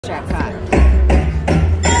Jackpot.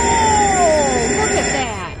 Oh, look at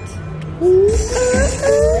that.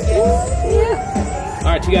 Yeah. All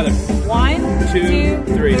right, together. 1, 2,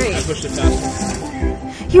 3. I pushed it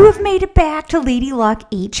faster. You have made it back to Lady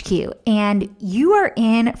Luck HQ, and you are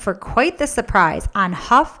in for quite the surprise on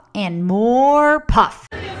Huff and More Puff.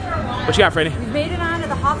 What you got, Franny? We've made it on to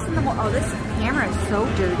the Huffs and the More. Oh, this camera is so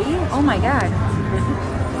dirty. Oh my god.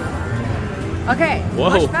 Okay, whoa,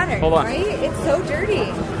 much better, hold on. Right? It's so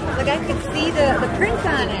dirty. Like I could see the prints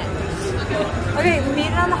on it. Okay, we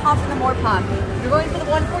made it on the Huff and the More Puff. You're going for the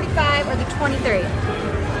 145 or the 23.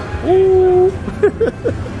 Ooh.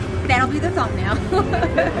 That'll be the thumbnail.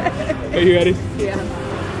 Are you ready? Yeah.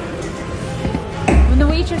 When the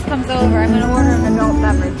waitress comes over, I'm going to order an adult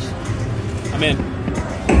beverage. I'm in.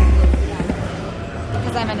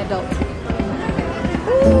 Because I'm an adult.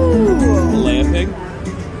 Ooh. Lay a pig?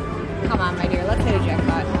 Come on, my dear. Let's hit a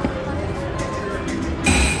jackpot.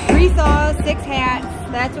 3 saws, 6 hats.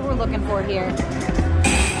 That's what we're looking for here.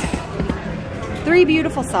 3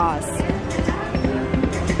 beautiful saws.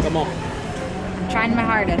 Come on. I'm trying my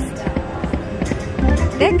hardest.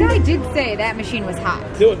 That guy did say that machine was hot.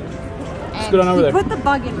 Do it. And go down over there. He put the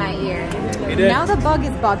bug in my ear. He did. Now the bug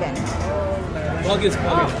is bugging. Bug is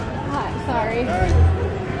bugging. Oh, hot. Sorry.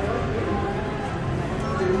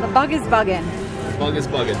 The bug is bugging. Bug is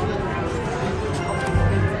bugging.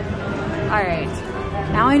 Alright.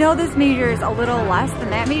 Now I know this major is a little less than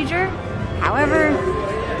that major. However...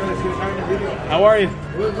 How are you?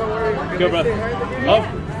 Good, brother. Oh.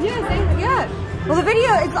 Yeah. Well, the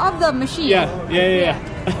video is of the machine. Yeah.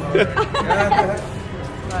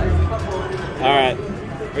 All right.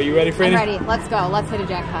 Are you ready, Franny? I'm ready. Let's go. Let's hit a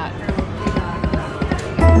jackpot.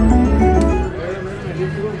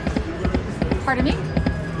 Pardon me?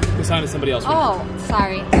 Assign to somebody else. Oh,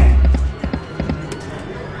 sorry.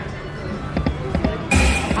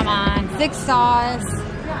 Come on. 6 saws.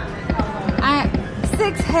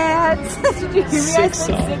 6 hats. Did you hear me? I said 6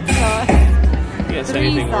 saws. Yes, 3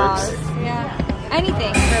 anything saws. works. Yeah.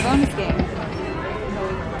 Anything for a bonus game.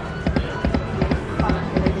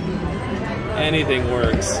 Anything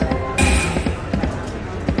works.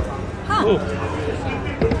 Huh. Ooh.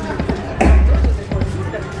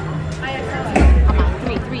 Come on.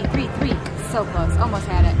 3. So close. Almost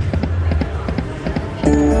had it.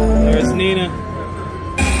 There's Nina.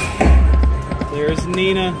 There's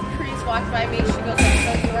Nina. Priest walked by me. She goes, "I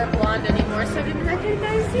thought you weren't blonde anymore, so I didn't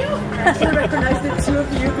recognize you." I actually recognized the 2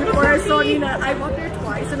 of you before I saw Nina. I walked there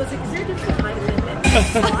twice and I was like, "Is there a different kind of Nina?"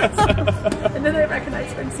 And then I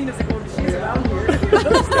recognized Francine. I was like, "Oh, she's around here."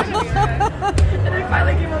 And I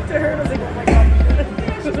finally came up to her and I was like, "Oh my god."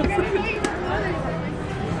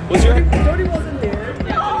 What's your? Jody wasn't there.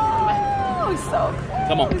 Oh, so close.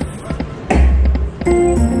 Come on.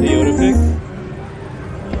 The Yoda pig.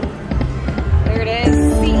 There it is.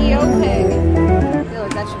 CEO pig. I feel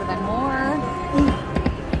like that should have been more.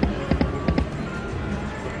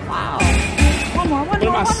 Wow. One more.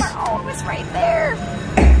 Oh, it was right there.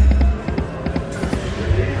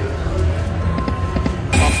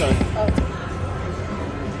 Oh, I'm sorry.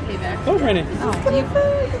 Payback. Go, Franny. Oh, you.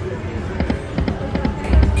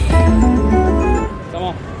 Come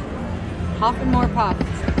on. Huff and More Puff.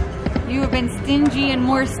 You have been stingy and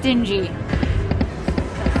more stingy.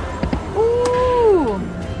 Ooh.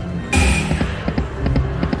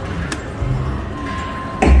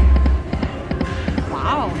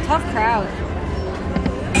 Wow, tough crowd.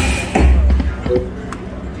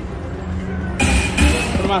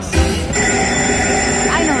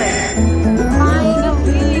 Finally.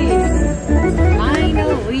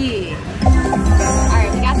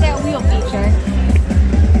 Alright, we got that wheel feature.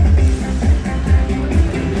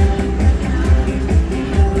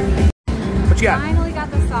 What you got? Finally got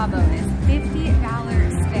the saw bonus.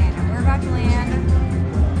 $50 spin. And we're about to land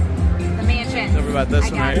the mansion. Don't worry about this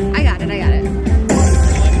one, right? I got it.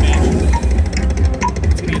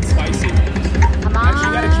 It's gonna get spicy. Come on. Actually,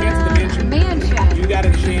 you got a chance at the mansion. You got a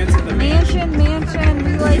chance at the mansion. Mansion.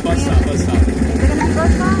 We like mansion. Buzzsaw. Is it gonna be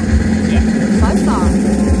buzzsaw? Yeah. Buzzsaw.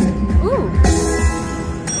 Ooh.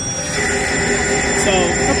 So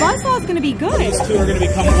The buzzsaw is gonna be good. these 2 are gonna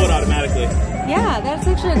become wood automatically. Yeah, that's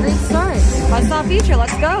actually a great start. Buzzsaw feature.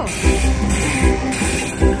 Let's go.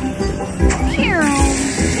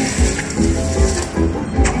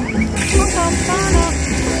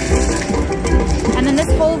 And then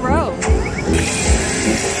this whole row.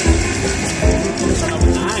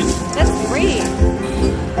 That's great.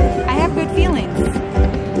 I have good feelings.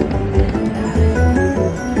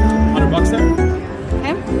 $100 there?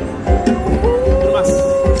 Okay.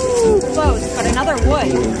 Ooh, close, but another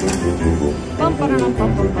wood.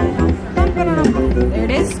 There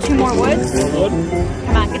it is. More woods? More wood.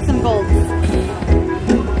 Come on, get some golds.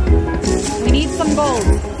 We need some golds.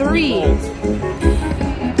 3. Golds. 3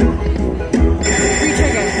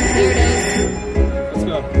 triggers. There it is. Let's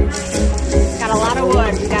go. Got a lot of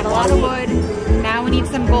wood. We got a lot of wood. Now we need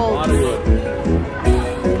some A gold. lot of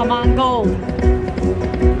wood. Come on, gold.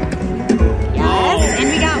 Yes, Oh. and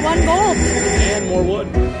we got 1 gold. And more wood.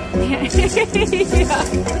 Yeah.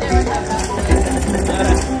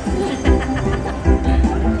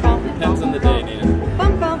 Depends on the day, Nina.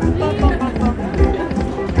 Bum, bum, bum, bum, bum, bum.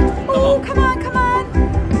 Oh, come on, come on.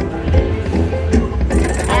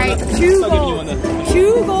 All right, 2 I'll give you gold. one then.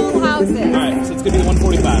 2 gold houses. Alright, so it's gonna be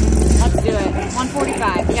 145. Let's do it.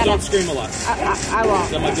 145. You Don't gotta, scream a lot. I won't.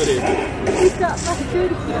 Got my good ear. He's got my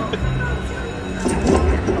good ear.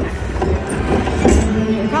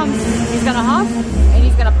 Here it comes. He's gonna huff and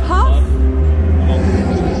he's gonna puff. Come on.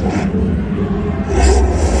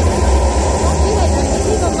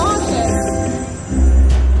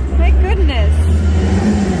 My goodness.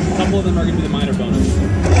 A couple of them are gonna be the minor bonus.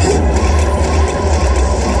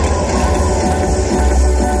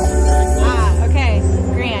 Okay.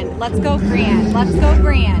 Grand. Let's go grand. Let's go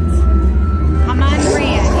grand. Come on,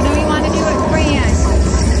 grand. You know you want to do it grand.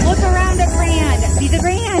 Look around at grand. See the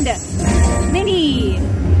grand. Mini.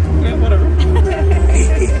 Yeah, whatever.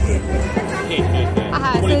 Hey.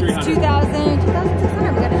 So it's 2,000.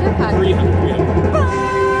 2,600. We got a jackpot. 300.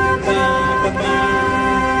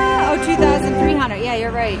 Oh, 2,300. Yeah,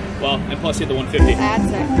 you're right. Well, and plus you had the 150.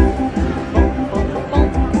 That's it.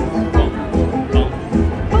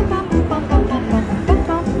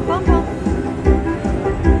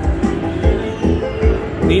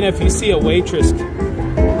 Nina, if you see a waitress,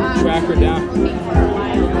 track her down. Looking for a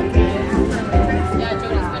while. Yeah, Jody's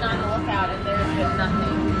been on the lookout and there's been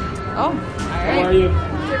nothing. Oh, all How right. are you?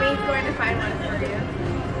 Jermaine's going to find one for you.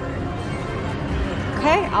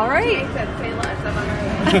 Okay, all right. He said, say less, I'm on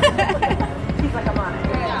it. He's like, I'm on it.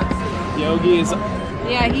 Yeah. Yogi is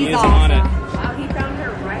Yeah, he he's is awesome. on it. Wow, he found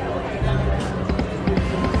her right away.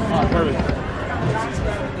 Oh, perfect.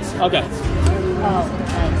 Okay. Oh,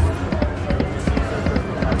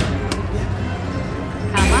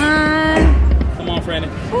 come on. Come on, Franny.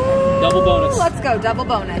 Ooh, Double bonus. Let's go, double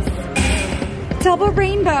bonus. Double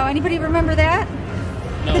rainbow. Anybody remember that?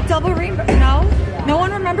 No. The double rainbow? No? No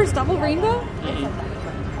one remembers double rainbow? I don't know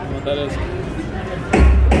what that is.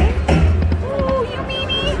 Ooh, you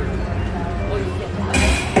meanie.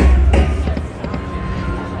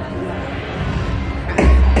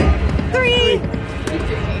 Three.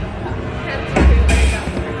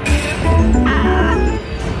 Ah.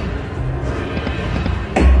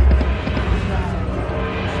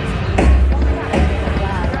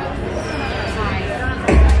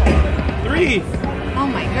 Three. Oh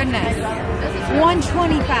my goodness.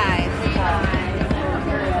 125.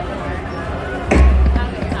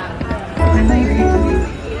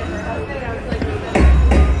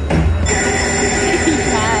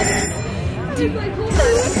 You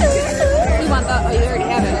want the, oh, you already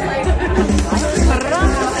have it.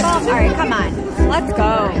 Alright, come on. Let's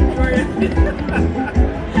go.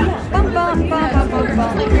 Bum, bum, bum, bum, bum,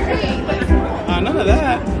 bum. None of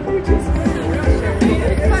that.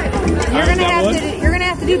 You're gonna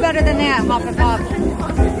have to do better than that, Huff N Puff.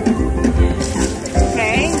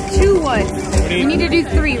 Okay, 2 wood. You need to do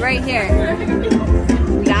 3 right here.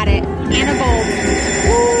 Got it. And a gold.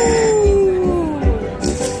 Woo!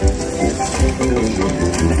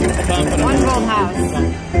 1 gold house.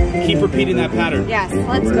 Keep repeating that pattern. Yes,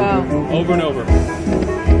 let's go. Over and over.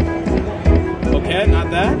 Okay, not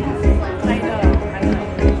that.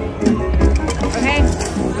 Okay,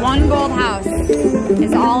 1 gold house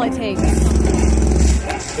is all it takes.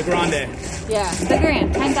 The grande. Yeah, the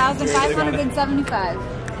grand, 10,575.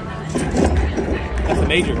 That's the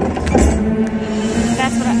major.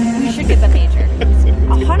 That's what we should get the major.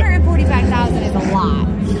 145,000 is a lot.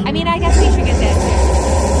 I mean, I guess we should get that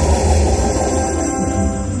too.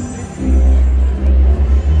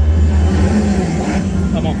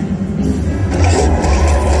 Come on.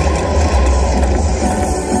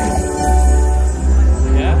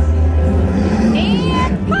 Yeah?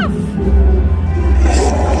 And puff!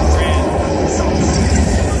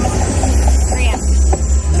 Grand.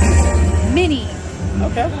 Mini.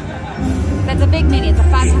 Okay. That's a big mini. It's a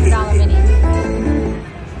 $500 mini.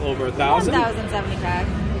 Over 1,000. 1,075.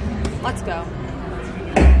 Let's go.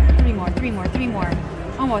 3 more.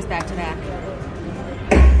 Almost back to back.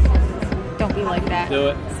 Don't be like that. Do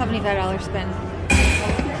it. $75 spin.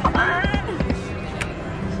 Come on.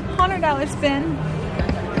 $100 spin.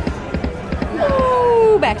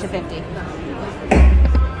 Ooh, back to 50.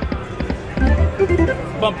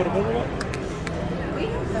 Bump it.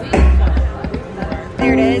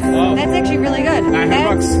 is. Wow. That's actually really good. $900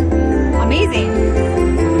 That's bucks. amazing.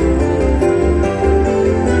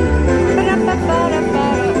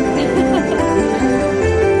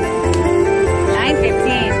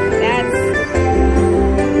 $9.15. That's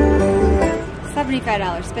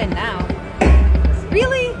 $75 spin now.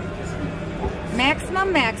 Really?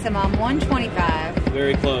 Maximum, 125.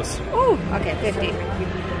 Very close. Ooh, okay, 50.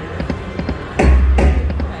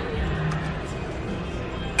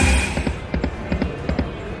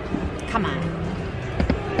 Come on.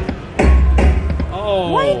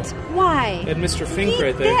 Oh. What? Why? Had Mr. Fink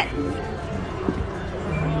right there. That-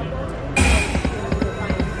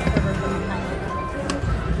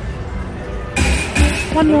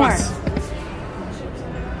 One more. Nice.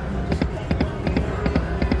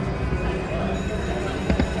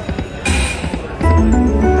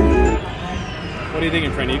 What are you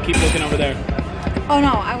thinking, friend? You keep looking over there. Oh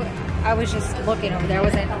no, I was just looking over there. I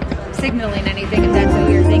wasn't signaling anything. If that's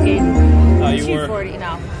what you're thinking. Oh, you were. 240.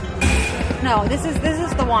 No. No, this is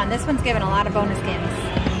the one. This one's giving a lot of bonus games.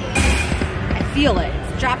 I feel it.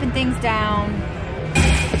 It's dropping things down.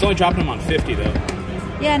 It's only dropping them on 50 though.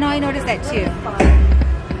 Yeah, no, I noticed that too.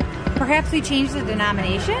 Perhaps we change the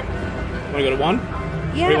denomination? Want to go to 1?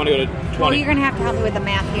 Yeah. Or you want to go to 20? Well, you're going to have to help me with the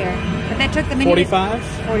math here. But that took the mini. 45?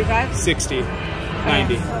 45? 60.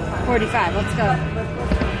 90. Okay. 45. Let's go.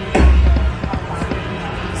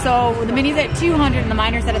 So the mini's at 200 and the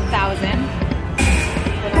minor's at 1,000.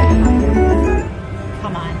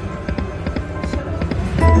 Come on.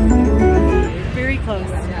 Very close.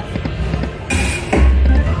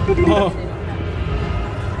 Oh.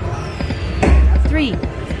 3.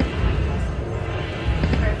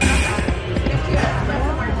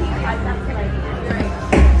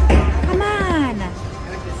 Come on.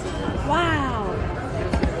 Wow.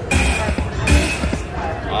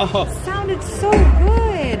 Oh. Sounded so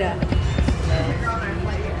good.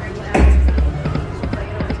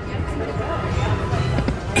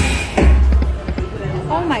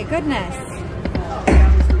 Oh my goodness.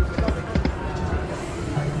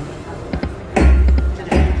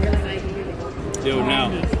 Yo, now.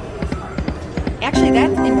 Actually,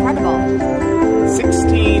 that's incredible.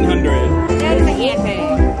 1,600. That is a hand pay.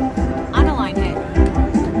 On a line hit.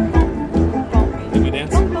 Did we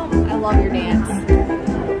dance? I love your dance.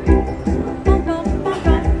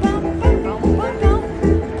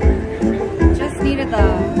 Just needed the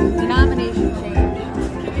denomination change.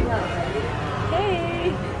 Hey.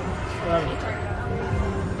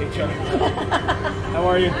 Hey, Chuck. How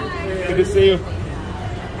are you? Good to see you.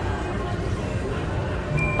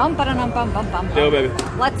 Bum, ba-dum, bum, bum, bum. Yo, baby.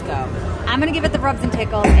 Let's go. I'm gonna give it the rubs and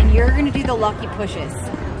tickles, and you're gonna do the lucky pushes.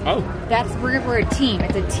 Oh. That's we're a team.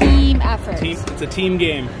 It's a team effort. It's a team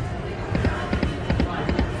game.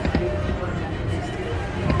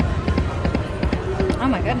 Oh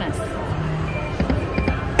my goodness.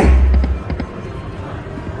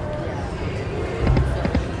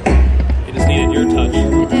 It just needed your touch.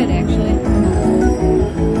 It did actually.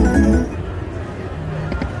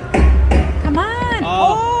 Come on!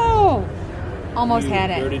 Oh! Almost You had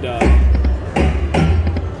it. Dirty dog.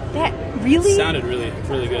 That really? Sounded really,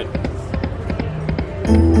 really good.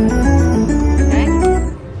 Okay.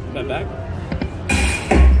 That back.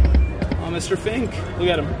 Oh, Mr. Fink. Look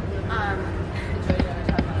at him.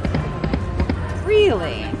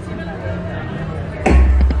 Really?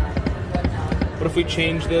 What if we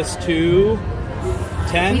change this to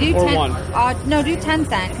 10 We do or 10, 1? no, do 10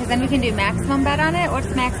 cent, because then we can do maximum bet on it.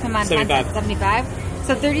 What's maximum on 10 cent? 75.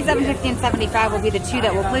 So 37.50 and 75 will be the two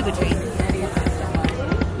that we'll play between.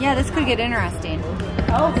 Yeah, this could get interesting.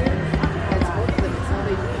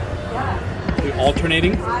 We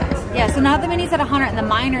alternating? Yeah, so now the mini's at 100 and the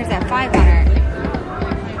minor's at 500.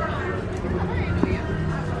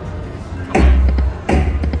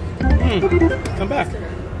 Come back.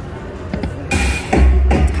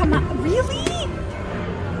 Come on, really?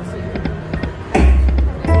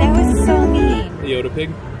 That was so mean. The Yoda pig.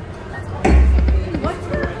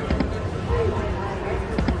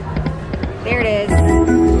 There it is.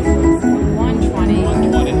 120.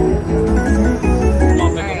 120. Come on, All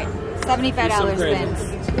pick right, up. $75 You're so spins.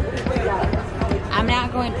 I'm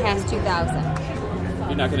not going past 2,000.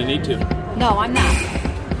 You're not going to need to. No, I'm not.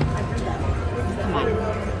 Come on.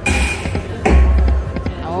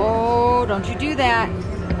 Oh, don't you do that.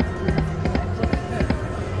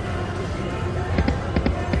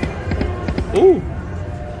 Ooh.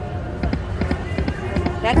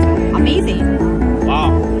 That's amazing.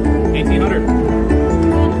 Wow. 1,800.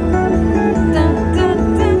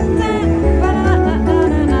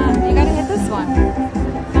 You gotta hit this one.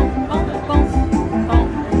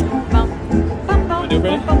 Wanna do it,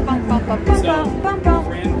 Freddie? So,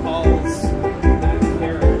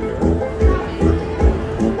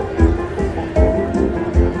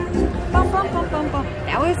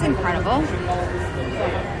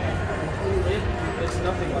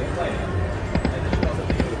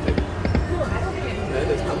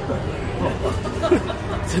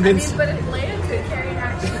 But Atlanta could carry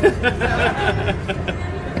action.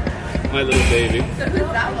 My little baby. So who's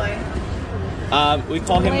that one? We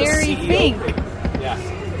call him Larry the CEO. Fink. Yeah.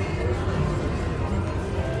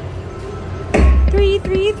 3,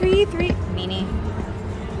 3, 3, 3. Meanie.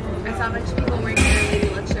 I saw a bunch of people wearing their Lady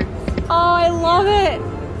Luck shirts. Oh, I love it.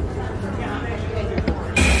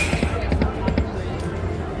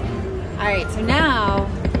 All right, so now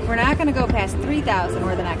we're not going to go past 3,000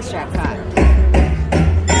 or the next jackpot.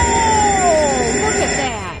 Oh, look at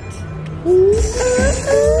that.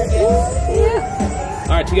 Yeah.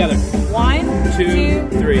 All right, together. 1, 2,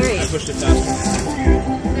 3. I pushed it faster.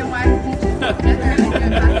 Then why did you just go together and do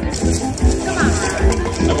it faster? Come on,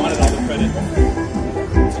 Robert. I wanted all the credit.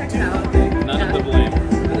 Check it out. None of the blame.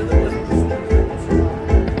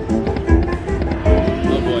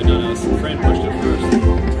 Oh boy, none of us. Fran pushed it first.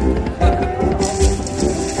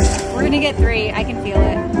 We're going to get 3. I can feel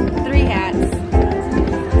it. 3 hats.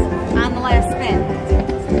 On the last spin.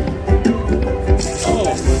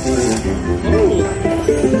 Oh. Ooh.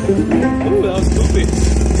 Ooh, that was goofy.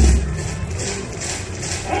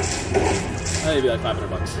 That'd be like $500.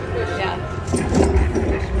 Yeah.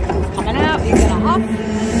 Coming out. He's going to huff.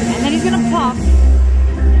 And then he's going to puff.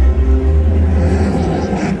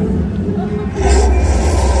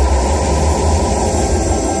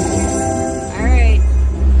 All right.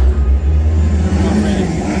 Come on, Fran.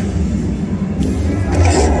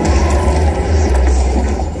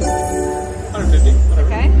 150. Whatever.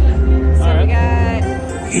 Okay. So All we right.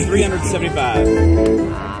 got... 375.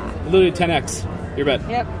 Literally 10x. Your bet.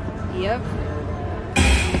 Yep. Yep.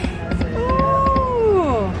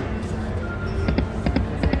 Ooh.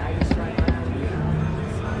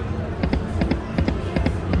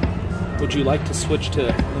 Would you like to switch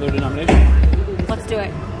to another denomination? Let's do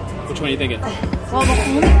it. Which one are you thinking? Well, the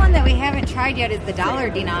only one that we haven't tried yet is the dollar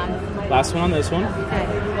denom. Last one on this one. Okay.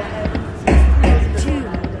 2.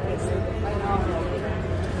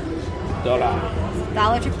 Dollar.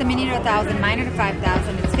 Dollar took the mini to 1,000, minor to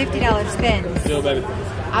 5,000. It's $50 spins. Go, baby.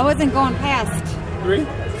 I wasn't going past 3.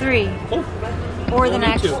 3 Cool. or You the don't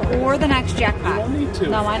next need to. or the next jackpot. You don't need to.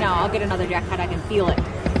 No, I know. I'll get another jackpot. I can feel it.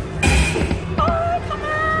 Oh, come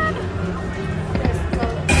on!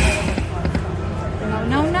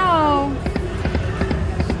 No, no, no.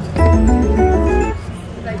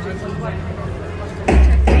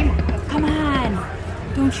 Come on!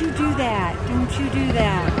 Don't you do that! Don't you do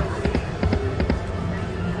that!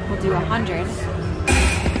 We'll do 100.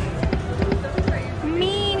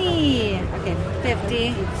 Meanie! Okay,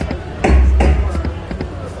 50.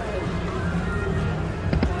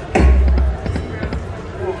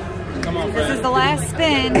 Come on, This is Fran. the last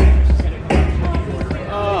spin.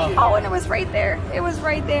 Oh. Oh, and it was right there. It was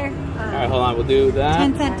right there. All right, hold on. We'll do that.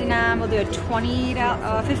 10-cent denom. We'll do a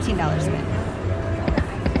 $15 spin.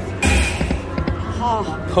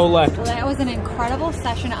 Oh, Collect. well, that was an incredible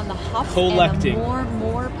session on the Huff Collecting. and the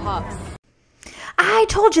more puffs. I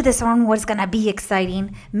told you this one was going to be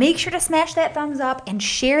exciting. Make sure to smash that thumbs up and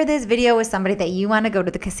share this video with somebody that you want to go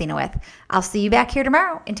to the casino with. I'll see you back here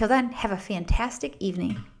tomorrow. Until then, have a fantastic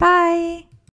evening. Bye.